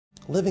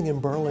living in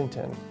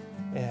Burlington,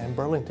 and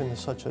Burlington is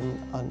such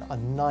a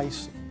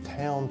nice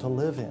town to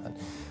live in.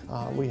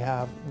 We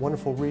have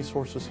wonderful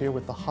resources here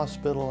with the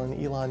hospital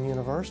and Elon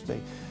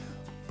University,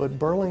 but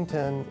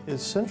Burlington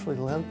is centrally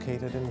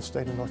located in the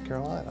state of North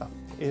Carolina.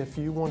 If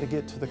you want to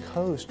get to the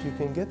coast, you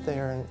can get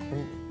there in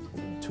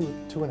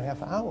two and a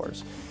half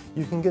hours.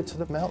 You can get to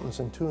the mountains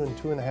in two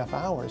and a half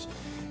hours.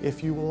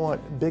 If you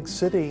want big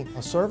city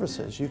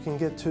services, you can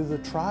get to the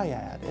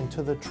Triad and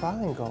to the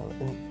Triangle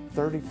in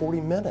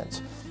 30-40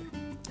 minutes.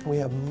 We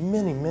have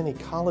many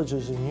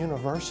colleges and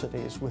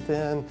universities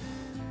within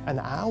an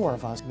hour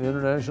of us. The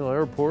international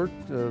airport,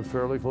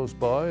 fairly close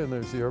by, and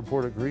there's the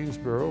airport at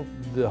Greensboro.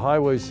 The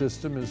highway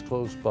system is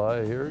close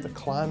by here. The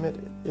climate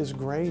is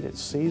great,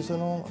 it's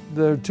seasonal.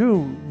 There are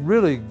two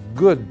really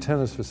good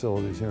tennis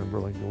facilities here in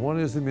Burlington. One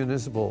is the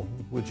municipal,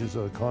 which is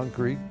a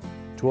concrete,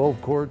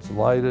 12 courts,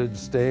 lighted,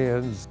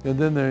 stands. And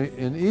then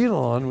in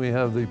Elon, we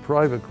have the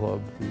private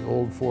club, the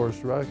Old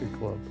Forest Racket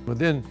Club.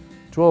 Within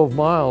 12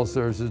 miles,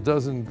 there's a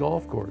dozen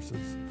golf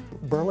courses.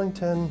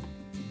 Burlington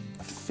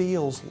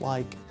feels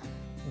like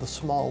the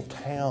small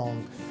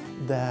town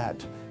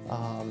that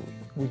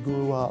we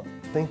grew up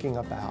thinking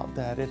about,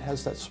 that it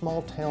has that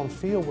small town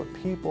feel where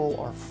people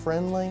are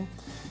friendly,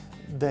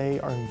 they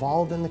are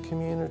involved in the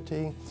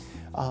community,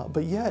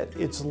 but yet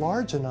it's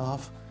large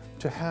enough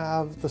to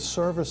have the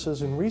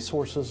services and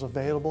resources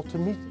available to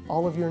meet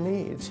all of your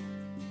needs.